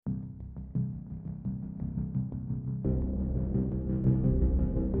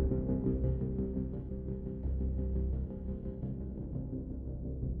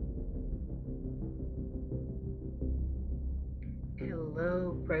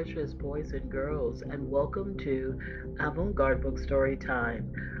Hello, precious boys and girls, and welcome to Avant-Garde Book Story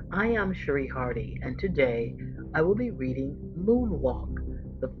Time. I am Cherie Hardy, and today I will be reading Moonwalk,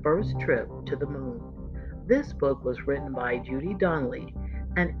 The First Trip to the Moon. This book was written by Judy Donnelly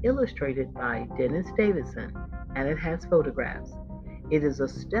and illustrated by Davidson, and it has photographs. It is a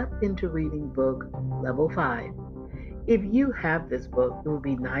step into reading book level 5. If you have this book, it would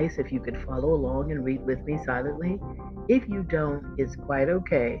be nice if you could follow along and read with me silently. If you don't, it's quite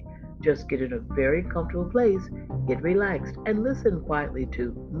okay. Just get in a very comfortable place, get relaxed, and listen quietly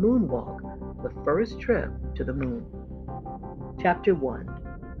to Moonwalk, the first trip to the moon. Chapter 1,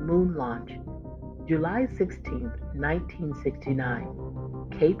 Moon Launch, July 16th, 1969,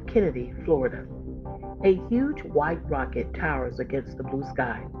 Cape Kennedy, Florida. A huge white rocket towers against the blue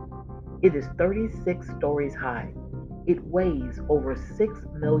sky. It is 36 stories high. It weighs over 6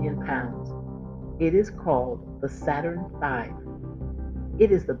 million pounds. It is called the Saturn V.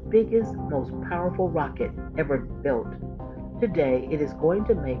 It is the biggest, most powerful rocket ever built. Today, it is going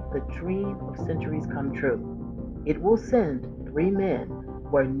to make the dream of centuries come true. It will send 3 men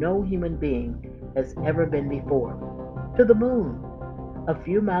where no human being has ever been before, to the moon. A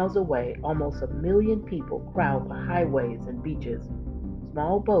few miles away, almost 1 million people crowd the highways and beaches.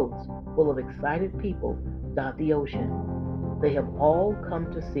 Small boats full of excited people dot the ocean. They have all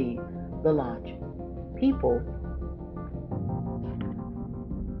come to see the launch. People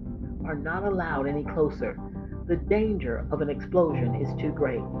are not allowed any closer. The danger of an explosion is too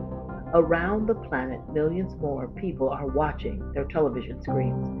great. Around the planet, millions more people are watching their television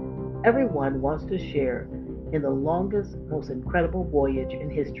screens. Everyone wants to share in the longest, most incredible voyage in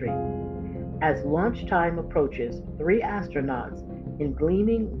history. As launch time approaches, 3 astronauts in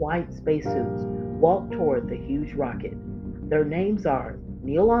gleaming white spacesuits walk toward the huge rocket. Their names are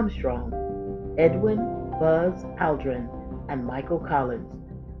Neil Armstrong, Edwin Buzz Aldrin, and Michael Collins.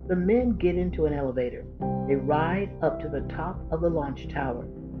 The men get into an elevator. They ride up to the top of the launch tower.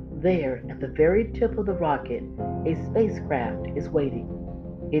 There, at the very tip of the rocket, a spacecraft is waiting.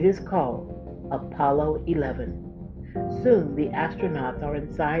 It is called Apollo 11. Soon the astronauts are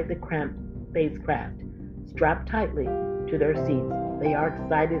inside the cramped spacecraft, strapped tightly to their seats. They are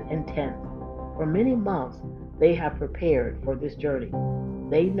excited and tense. For many months, they have prepared for this journey.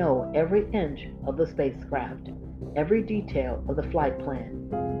 They know every inch of the spacecraft, every detail of the flight plan.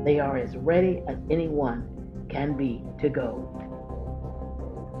 They are as ready as anyone can be to go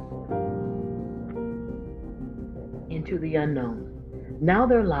into the unknown. Now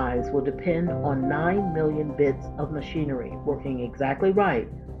their lives will depend on 9 million bits of machinery working exactly right.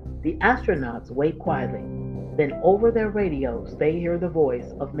 The astronauts wait quietly. Then over their radios, they hear the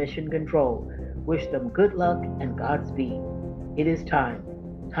voice of Mission Control. Wish them good luck and Godspeed. It is time.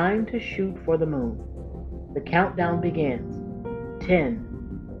 Time to shoot for the moon. The countdown begins. 10,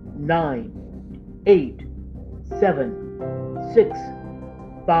 9, 8, 7, 6,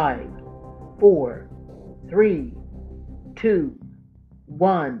 5, 4, 3, 2,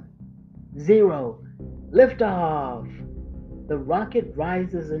 1, 0. Liftoff! The rocket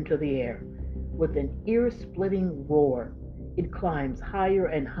rises into the air with an ear-splitting roar. It climbs higher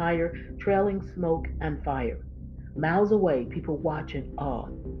and higher, trailing smoke and fire. Miles away, people watch in awe.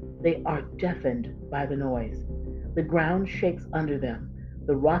 They are deafened by the noise. The ground shakes under them.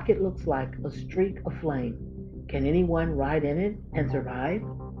 The rocket looks like a streak of flame. Can anyone ride in it and survive?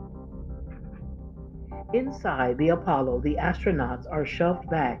 Inside the Apollo, the astronauts are shoved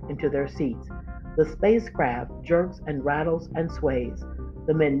back into their seats. The spacecraft jerks and rattles and sways.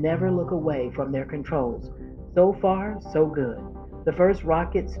 The men never look away from their controls. So far, so good. The first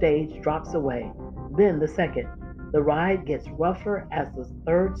rocket stage drops away, then the second. The ride gets rougher as the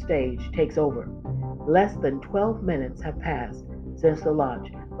third stage takes over. Less than 12 minutes have passed since the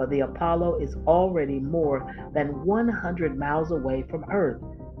launch, but the Apollo is already more than 100 miles away from Earth.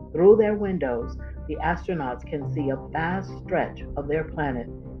 Through their windows, the astronauts can see a vast stretch of their planet,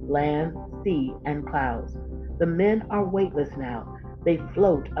 land, sea, and clouds. The men are weightless now. They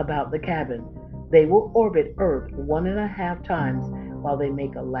float about the cabin. They will orbit Earth 1.5 times while they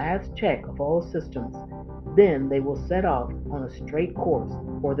make a last check of all systems. Then they will set off on a straight course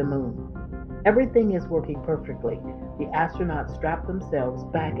for the moon. Everything is working perfectly. The astronauts strap themselves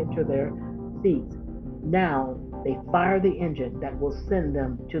back into their seats. Now they fire the engine that will send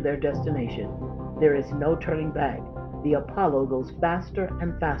them to their destination. There is no turning back. The Apollo goes faster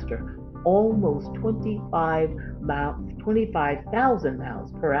and faster, almost 25,000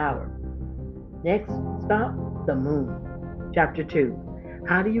 miles per hour. Next stop, the moon. Chapter 2.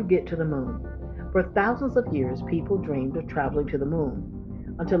 How do you get to the moon? For thousands of years, people dreamed of traveling to the moon.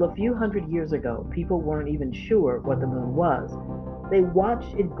 Until a few hundred years ago, people weren't even sure what the moon was. They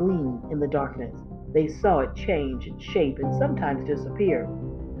watched it gleam in the darkness. They saw it change its shape and sometimes disappear.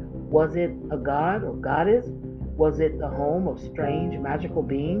 Was it a god or goddess? Was it the home of strange magical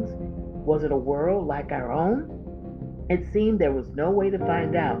beings? Was it a world like our own? It seemed there was no way to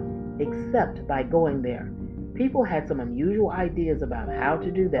find out except by going there. People had some unusual ideas about how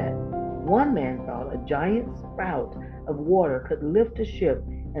to do that. One man thought a giant spout of water could lift a ship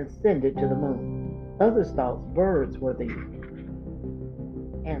and send it to the moon. Others thought birds were the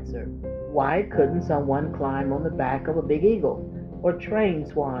answer. Why couldn't someone climb on the back of a big eagle or train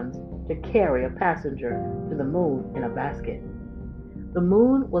swans to carry a passenger to the moon in a basket? The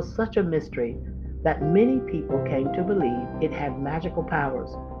moon was such a mystery that many people came to believe it had magical powers,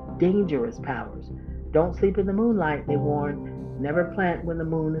 dangerous powers. Don't sleep in the moonlight, they warned. Never plant when the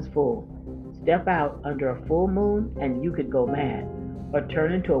moon is full. Step out under a full moon and you could go mad or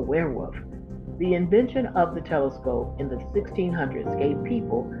turn into a werewolf. The invention of the telescope in the 1600s gave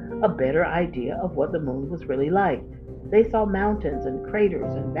people a better idea of what the moon was really like. They saw mountains and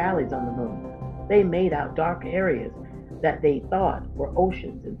craters and valleys on the moon. They made out dark areas that they thought were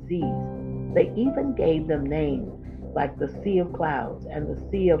oceans and seas. They even gave them names like the Sea of Clouds and the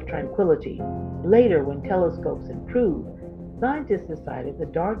Sea of Tranquility. Later, when telescopes improved, scientists decided the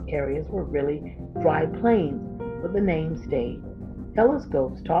dark areas were really dry plains, but the name stayed.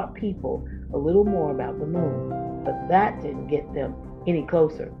 Telescopes taught people a little more about the moon, but that didn't get them any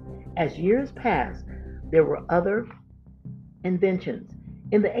closer. As years passed, there were other inventions.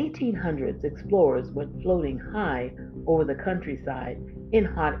 In the 1800s, explorers went floating high over the countryside in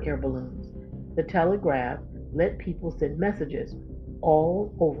hot air balloons. The telegraph let people send messages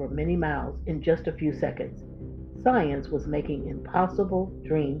all over many miles in just a few seconds. Science was making impossible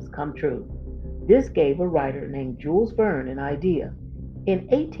dreams come true. This gave a writer named Jules Verne an idea. In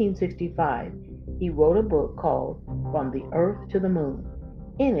 1865, he wrote a book called From the Earth to the Moon.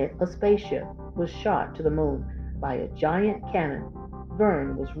 In it, a spaceship was shot to the moon by a giant cannon.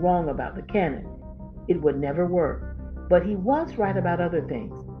 Verne was wrong about the cannon. It would never work. But he was right about other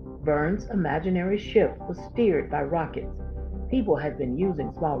things. Verne's imaginary ship was steered by rockets. People had been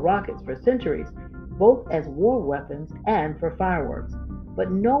using small rockets for centuries, both as war weapons and for fireworks.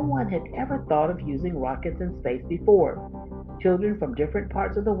 But no one had ever thought of using rockets in space before. Children from different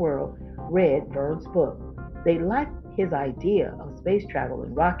parts of the world read Verne's book. They liked his idea of space travel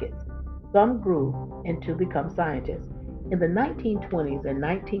in rockets. Some grew and to become scientists. In the 1920s and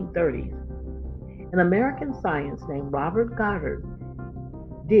 1930s, an American scientist named Robert Goddard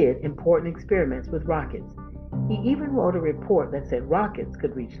did important experiments with rockets. He even wrote a report that said rockets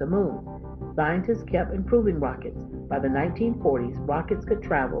could reach the moon. Scientists kept improving rockets. By the 1940s, rockets could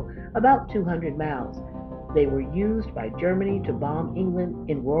travel about 200 miles. They were used by Germany to bomb England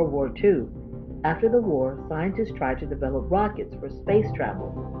in World War II. After the war, scientists tried to develop rockets for space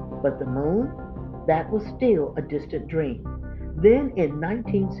travel. But the moon? That was still a distant dream. Then in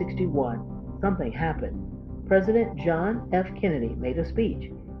 1961, something happened. President John F. Kennedy made a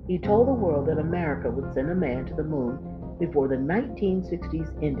speech. He told the world that America would send a man to the moon before the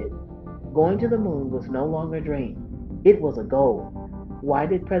 1960s ended. Going to the moon was no longer a dream. It was a goal. Why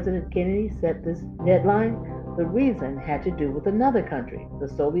did President Kennedy set this deadline? The reason had to do with another country, the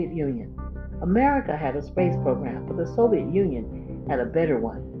Soviet Union. America had a space program, but the Soviet Union had a better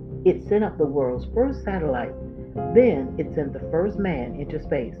one. It sent up the world's first satellite. Then it sent the first man into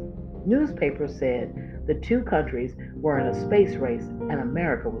space. Newspapers said the two countries were in a space race and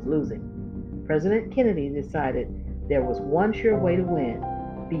America was losing. President Kennedy decided there was one sure way to win: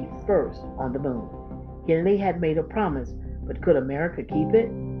 be first on the moon. Kennedy had made a promise, but could America keep it?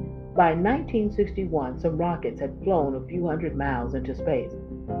 By 1961, some rockets had flown a few hundred miles into space,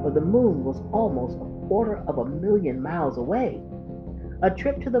 but the moon was almost 250,000 miles away. A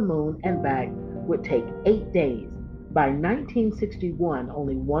trip to the moon and back would take 8 days. By 1961,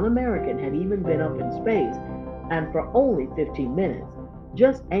 only one American had even been up in space, and for only 15 minutes.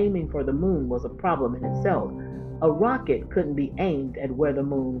 Just aiming for the moon was a problem in itself. A rocket couldn't be aimed at where the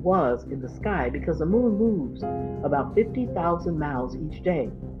moon was in the sky because the moon moves about 50,000 miles each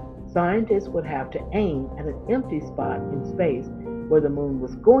day. Scientists would have to aim at an empty spot in space where the moon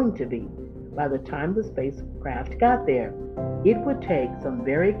was going to be by the time the spacecraft got there. It would take some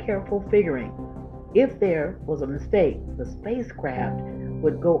very careful figuring. If there was a mistake, the spacecraft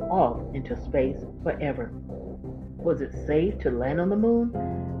would go off into space forever. Was it safe to land on the moon?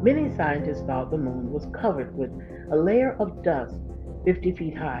 Many scientists thought the moon was covered with a layer of dust 50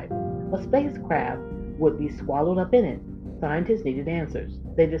 feet high. A spacecraft would be swallowed up in it. Scientists needed answers.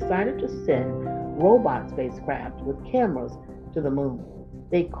 They decided to send robot spacecraft with cameras to the moon.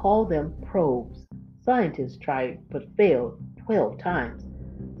 They called them probes. Scientists tried but failed 12 times.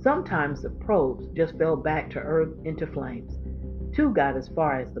 Sometimes the probes just fell back to Earth into flames. Two got as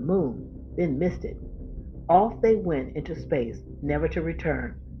far as the moon, then missed it. Off they went into space, never to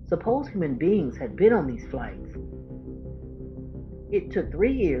return. Suppose human beings had been on these flights. It took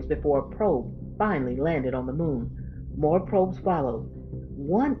 3 years before a probe finally landed on the moon. More probes followed.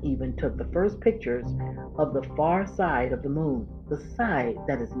 One even took the first pictures of the far side of the moon, the side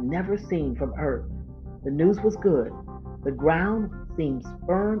that is never seen from Earth. The news was good. The ground seemed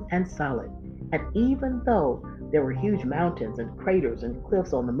firm and solid, and even though there were huge mountains and craters and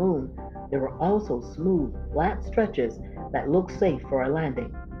cliffs on the moon, there were also smooth, flat stretches that looked safe for a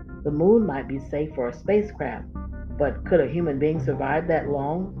landing. The moon might be safe for a spacecraft, but could a human being survive that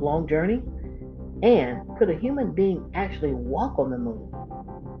long journey? And could a human being actually walk on the moon?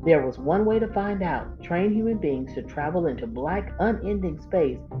 There was one way to find out: train human beings to travel into black, unending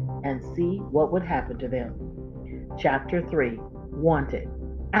space and see what would happen to them. Chapter 3: Wanted.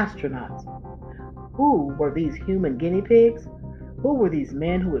 Astronauts. Who were these human guinea pigs? Who were these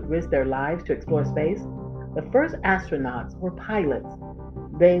men who would risk their lives to explore space? The first astronauts were pilots.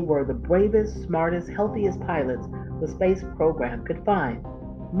 They were the bravest, smartest, healthiest pilots the space program could find.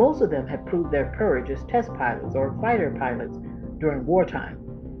 Most of them had proved their courage as test pilots or fighter pilots during wartime.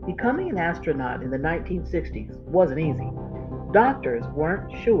 Becoming an astronaut in the 1960s wasn't easy. Doctors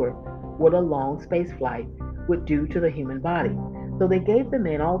weren't sure what a long space flight would do to the human body, so they gave the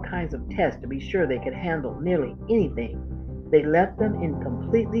men all kinds of tests to be sure they could handle nearly anything. They left them in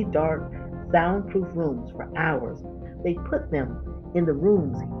completely dark, soundproof rooms for hours. They put them in the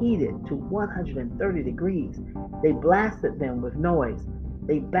rooms heated to 130 degrees. They blasted them with noise.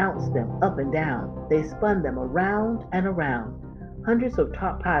 They bounced them up and down. They spun them around and around. Hundreds of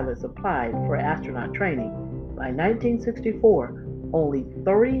top pilots applied for astronaut training. By 1964, only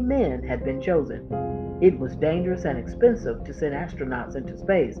 30 men had been chosen. It was dangerous and expensive to send astronauts into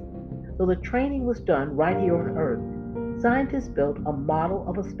space, so the training was done right here on Earth. Scientists built a model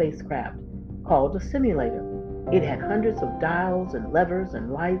of a spacecraft called a simulator. It had hundreds of dials and levers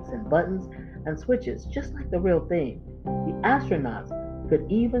and lights and buttons and switches, just like the real thing. The astronauts could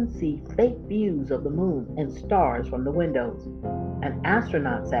even see fake views of the moon and stars from the windows. An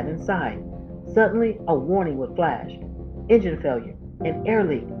astronaut sat inside. Suddenly, a warning would flash: engine failure, an air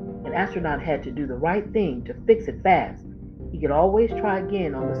leak. An astronaut had to do the right thing to fix it fast. He could always try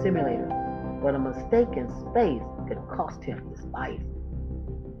again on the simulator, but a mistake in space could cost him his life.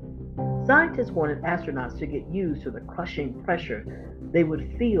 Scientists wanted astronauts to get used to the crushing pressure they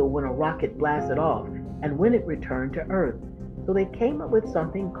would feel when a rocket blasted off and when it returned to Earth. So they came up with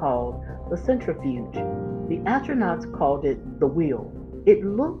something called the centrifuge. The astronauts called it the wheel. It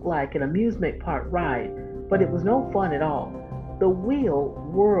looked like an amusement park ride, but it was no fun at all. The wheel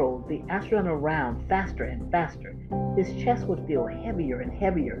whirled the astronaut around faster and faster. His chest would feel heavier and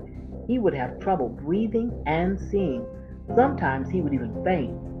heavier. He would have trouble breathing and seeing. Sometimes he would even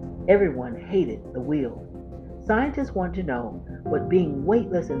faint. Everyone hated the wheel. Scientists wanted to know what being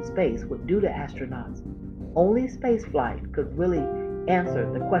weightless in space would do to astronauts. Only spaceflight could really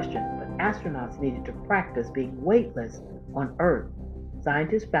answer the question, but astronauts needed to practice being weightless on Earth.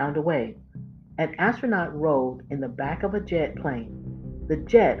 Scientists found a way. An astronaut rode in the back of a jet plane. The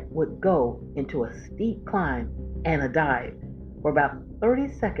jet would go into a steep climb and a dive. For about 30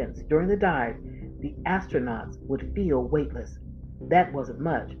 seconds during the dive, the astronauts would feel weightless. That wasn't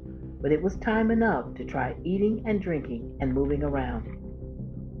much, but it was time enough to try eating and drinking and moving around.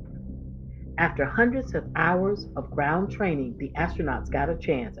 After hundreds of hours of ground training, the astronauts got a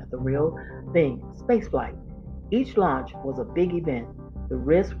chance at the real thing: spaceflight. Each launch was a big event. The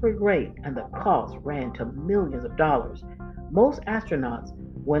risks were great and the costs ran to millions of dollars. Most astronauts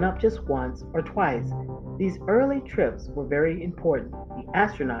went up just once or twice. These early trips were very important. The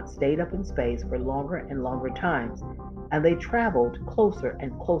astronauts stayed up in space for longer and longer times, and they traveled closer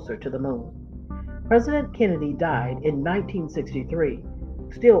and closer to the moon. President Kennedy died in 1963.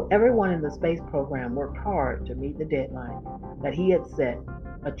 Still, everyone in the space program worked hard to meet the deadline that he had set: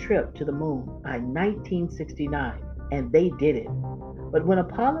 a trip to the moon by 1969, and they did it. But when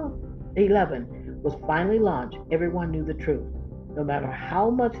Apollo 11 was finally launched, everyone knew the truth. No matter how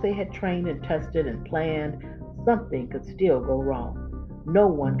much they had trained and tested and planned, something could still go wrong. No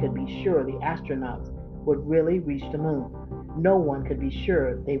one could be sure the astronauts would really reach the moon. No one could be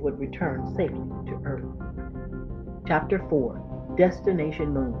sure they would return safely to Earth. Chapter 4: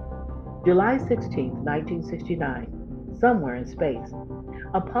 Destination Moon. July 16, 1969. Somewhere in space.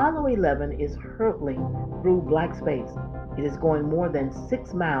 Apollo 11 is hurtling through black space. It is going more than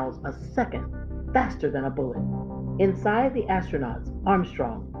 6 miles a second, faster than a bullet. Inside the astronauts,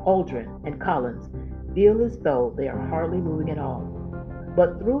 Armstrong, Aldrin, and Collins, feel as though they are hardly moving at all.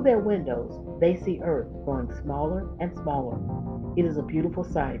 But through their windows, they see Earth growing smaller and smaller. It is a beautiful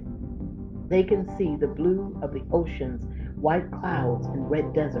sight. They can see the blue of the oceans, white clouds, and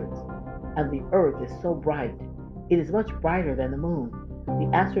red deserts. And the Earth is so bright. It is much brighter than the moon.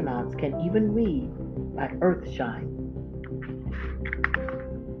 The astronauts can even read by Earthshine.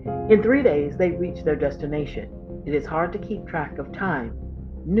 In 3 days, they reach their destination. It is hard to keep track of time.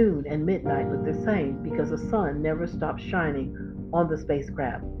 Noon and midnight look the same because the sun never stops shining on the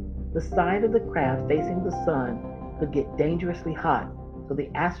spacecraft. The side of the craft facing the sun could get dangerously hot, so the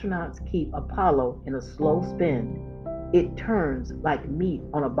astronauts keep Apollo in a slow spin. It turns like meat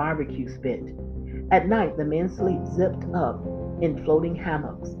on a barbecue spit. At night, the men sleep zipped up in floating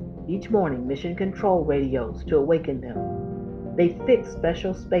hammocks. Each morning, mission control radios to awaken them. They fix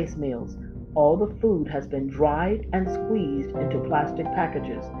special space meals. All the food has been dried and squeezed into plastic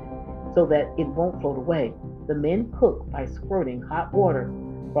packages so that it won't float away. The men cook by squirting hot water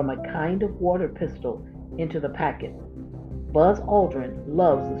from a kind of water pistol into the packet. Buzz Aldrin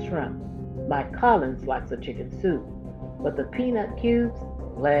loves the shrimp. Mike Collins likes the chicken soup. But the peanut cubes,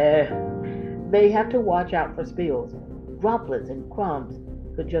 bleh, they have to watch out for spills. Droplets and crumbs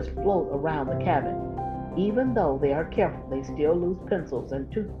could just float around the cabin. Even though they are careful, they still lose pencils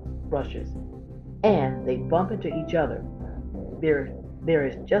and toothbrushes, and they bump into each other.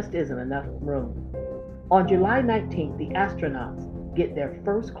 Just isn't enough room. On July 19th, the astronauts get their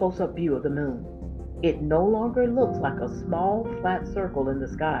first close-up view of the moon. It no longer looks like a small, flat circle in the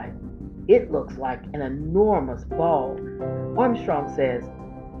sky. It looks like an enormous ball. Armstrong says,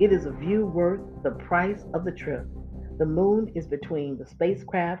 "It is a view worth the price of the trip." The moon is between the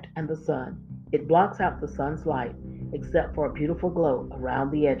spacecraft and the sun. It blocks out the sun's light, except for a beautiful glow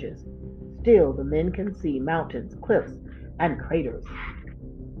around the edges. Still, the men can see mountains, cliffs, and craters.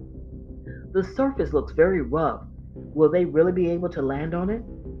 The surface looks very rough. Will they really be able to land on it?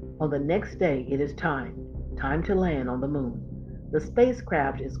 On the next day, it is time to land on the moon. The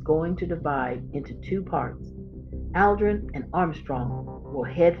spacecraft is going to divide into two parts. Aldrin and Armstrong will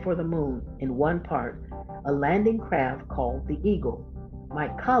head for the moon in one part, a landing craft called the Eagle.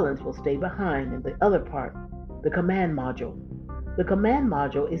 Mike Collins will stay behind in the other part, the command module. The command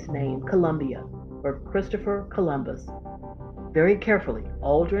module is named Columbia, or Christopher Columbus. Very carefully,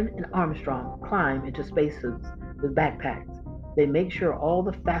 Aldrin and Armstrong climb into spacesuits with backpacks. They make sure all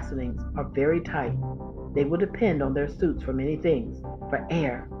the fastenings are very tight. They will depend on their suits for many things: for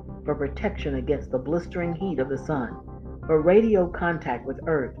air, for protection against the blistering heat of the sun, for radio contact with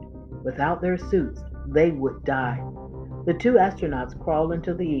Earth. Without their suits, they would die. The two astronauts crawl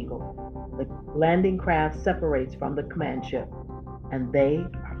into the Eagle. The landing craft separates from the command ship, and they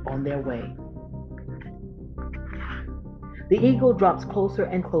are on their way. The Eagle drops closer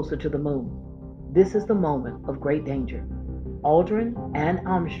and closer to the moon. This is the moment of great danger. Aldrin and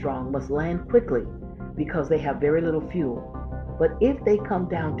Armstrong must land quickly because they have very little fuel. But if they come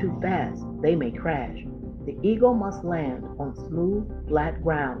down too fast, they may crash. The Eagle must land on smooth, flat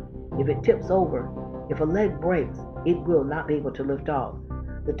ground. If it tips over, if a leg breaks, it will not be able to lift off.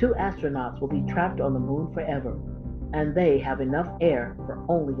 The two astronauts will be trapped on the moon forever, and they have enough air for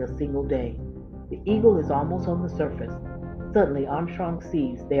only a single day. The Eagle is almost on the surface. Suddenly, Armstrong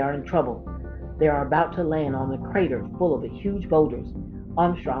sees they are in trouble. They are about to land on a crater full of huge boulders.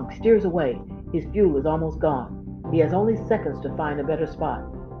 Armstrong steers away. His fuel is almost gone. He has only seconds to find a better spot.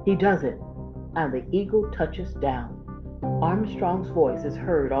 He does it, and the Eagle touches down. Armstrong's voice is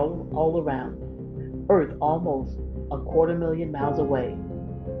heard all around. Earth almost 250,000 miles away.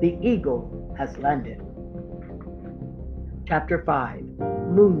 The Eagle has landed. Chapter 5.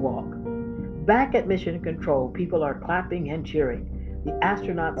 Moonwalk. Back at Mission Control, people are clapping and cheering. The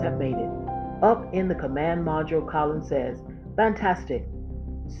astronauts have made it. Up in the command module, Collins says, "Fantastic."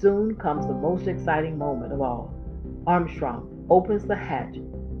 Soon comes the most exciting moment of all. Armstrong opens the hatch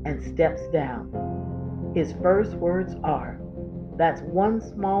and steps down. His first words are, "That's one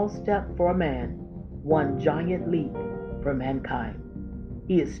small step for a man, one giant leap for mankind."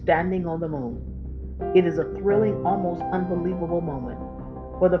 He is standing on the moon. It is a thrilling, almost unbelievable moment.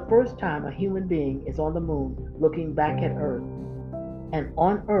 For the first time, a human being is on the moon looking back at Earth. And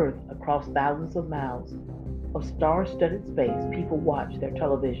on Earth, across thousands of miles of star-studded space, people watch their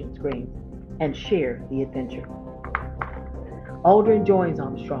television screens and share the adventure. Aldrin joins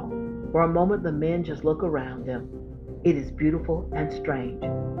Armstrong. For a moment, the men just look around them. It is beautiful and strange.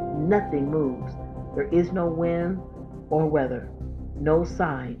 Nothing moves. There is no wind or weather. No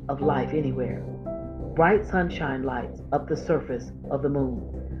sign of life anywhere. Bright sunshine lights up the surface of the moon,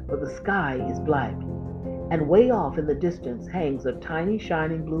 but the sky is black. And way off in the distance hangs a tiny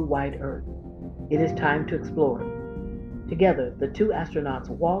shining blue-white Earth. It is time to explore. Together, the two astronauts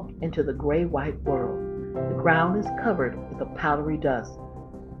walk into the gray-white world. The ground is covered with a powdery dust.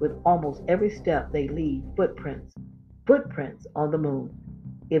 With almost every step they leave footprints. Footprints on the moon.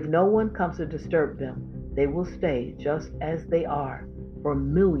 If no one comes to disturb them, they will stay just as they are for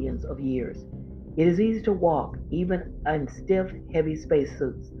millions of years. It is easy to walk, even in stiff, heavy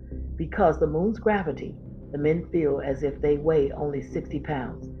spacesuits. Because the moon's gravity, the men feel as if they weigh only 60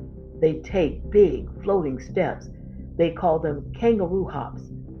 pounds. They take big, floating steps. They call them kangaroo hops.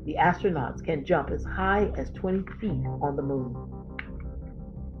 The astronauts can jump as high as 20 feet on the moon.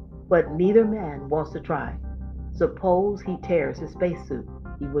 But neither man wants to try. Suppose he tears his spacesuit,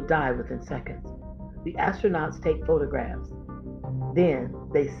 he will die within seconds. The astronauts take photographs. Then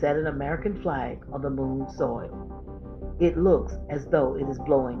they set an American flag on the moon's soil. It looks as though it is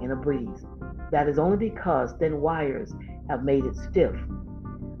blowing in a breeze. That is only because thin wires have made it stiff.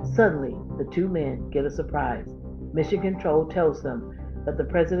 Suddenly, the two men get a surprise. Mission Control tells them that the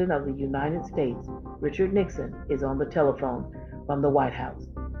President of the United States, Richard Nixon, is on the telephone from the White House.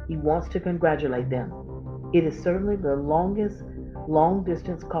 He wants to congratulate them. It is certainly the longest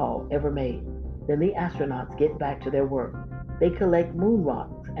long-distance call ever made. Then the astronauts get back to their work. They collect moon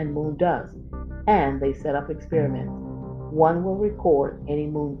rocks and moon dust, and they set up experiments. One will record any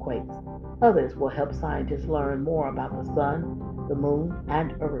moonquakes. Others will help scientists learn more about the sun, the moon,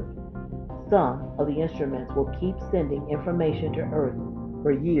 and Earth. Some of the instruments will keep sending information to Earth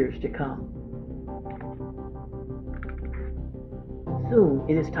for years to come. Soon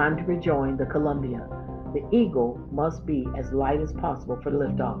it is time to rejoin the Columbia. The Eagle must be as light as possible for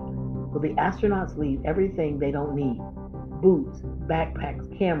liftoff, so the astronauts leave everything they don't need: boots,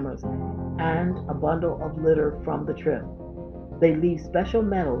 backpacks, cameras, and a bundle of litter from the trip. They leave special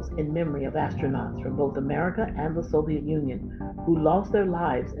medals in memory of astronauts from both America and the Soviet Union who lost their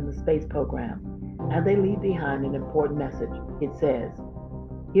lives in the space program, and they leave behind an important message. It says,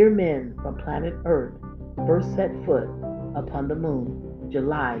 "Here men from planet Earth first set foot upon the moon,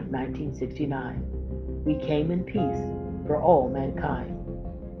 July 1969. We came in peace for all mankind."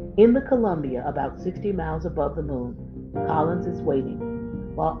 In the Columbia, about 60 miles above the moon, Collins is waiting.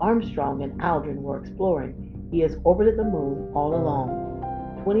 While Armstrong and Aldrin were exploring, he has orbited the moon all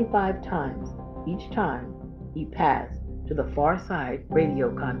along. 25 times. Each time he passed to the far side,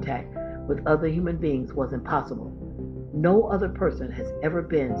 radio contact with other human beings was impossible. No other person has ever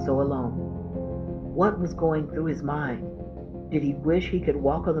been so alone. What was going through his mind? Did he wish he could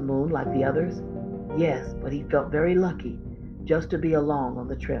walk on the moon like the others? Yes, but he felt very lucky just to be along on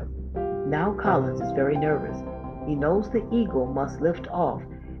the trip. Now Collins is very nervous. He knows the Eagle must lift off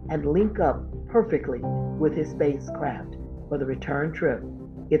and link up perfectly with his spacecraft for the return trip.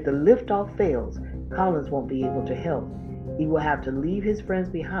 If the liftoff fails, Collins won't be able to help. He will have to leave his friends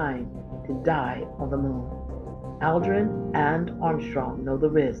behind to die on the moon. Aldrin and Armstrong know the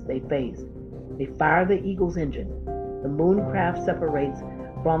risks they face. They fire the Eagle's engine. The moon craft separates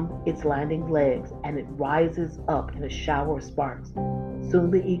from its landing legs and it rises up in a shower of sparks.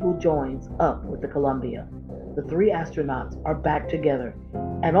 Soon the Eagle joins up with the Columbia. The three astronauts are back together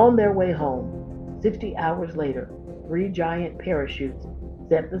and on their way home. 60 hours later, 3 giant parachutes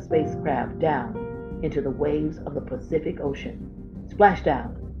set the spacecraft down into the waves of the Pacific Ocean.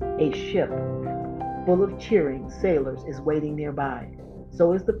 Splashdown! A ship full of cheering sailors is waiting nearby.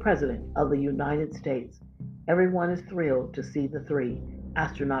 So is the President of the United States. Everyone is thrilled to see the 3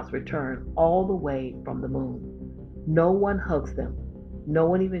 astronauts return all the way from the moon. No one hugs them. No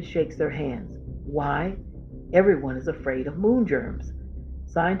one even shakes their hands. Why? Everyone is afraid of moon germs.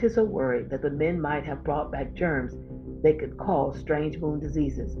 Scientists are worried that the men might have brought back germs that could cause strange moon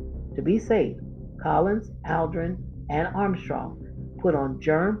diseases. To be safe, Collins, Aldrin, and Armstrong put on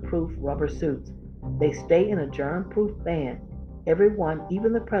germ-proof rubber suits. They stay in a germ-proof van. Everyone,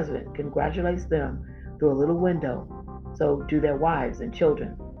 even the president, congratulates them through a little window. So do their wives and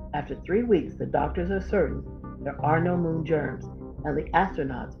children. After 3 weeks, the doctors are certain there are no moon germs, and the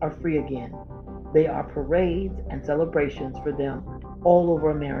astronauts are free again. There are parades and celebrations for them all over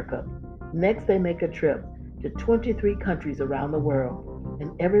America. Next, they make a trip to 23 countries around the world,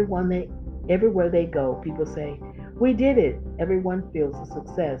 and everywhere they go, people say, "We did it." Everyone feels the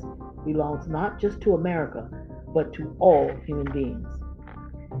success belongs not just to America, but to all human beings.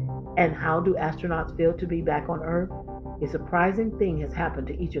 And how do astronauts feel to be back on Earth? A surprising thing has happened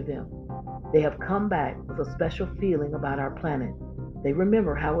to each of them. They have come back with a special feeling about our planet. They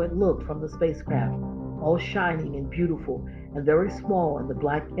remember how it looked from the spacecraft, all shining and beautiful and very small in the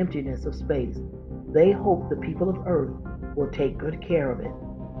black emptiness of space. They hope the people of Earth will take good care of it.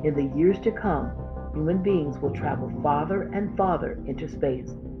 In the years to come, human beings will travel farther and farther into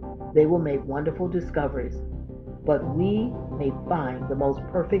space. They will make wonderful discoveries, but we may find the most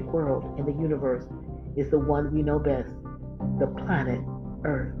perfect world in the universe is the one we know best, the planet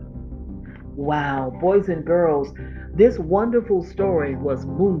Earth. Wow, boys and girls, this wonderful story was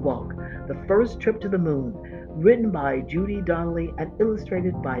Moonwalk, the first trip to the moon, written by Judy Donnelly and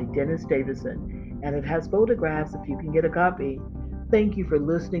illustrated by Davidson. And it has photographs if you can get a copy. Thank you for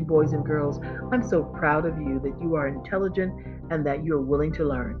listening, boys and girls. I'm so proud of you that you are intelligent and that you are willing to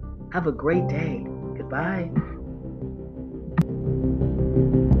learn. Have a great day. Goodbye.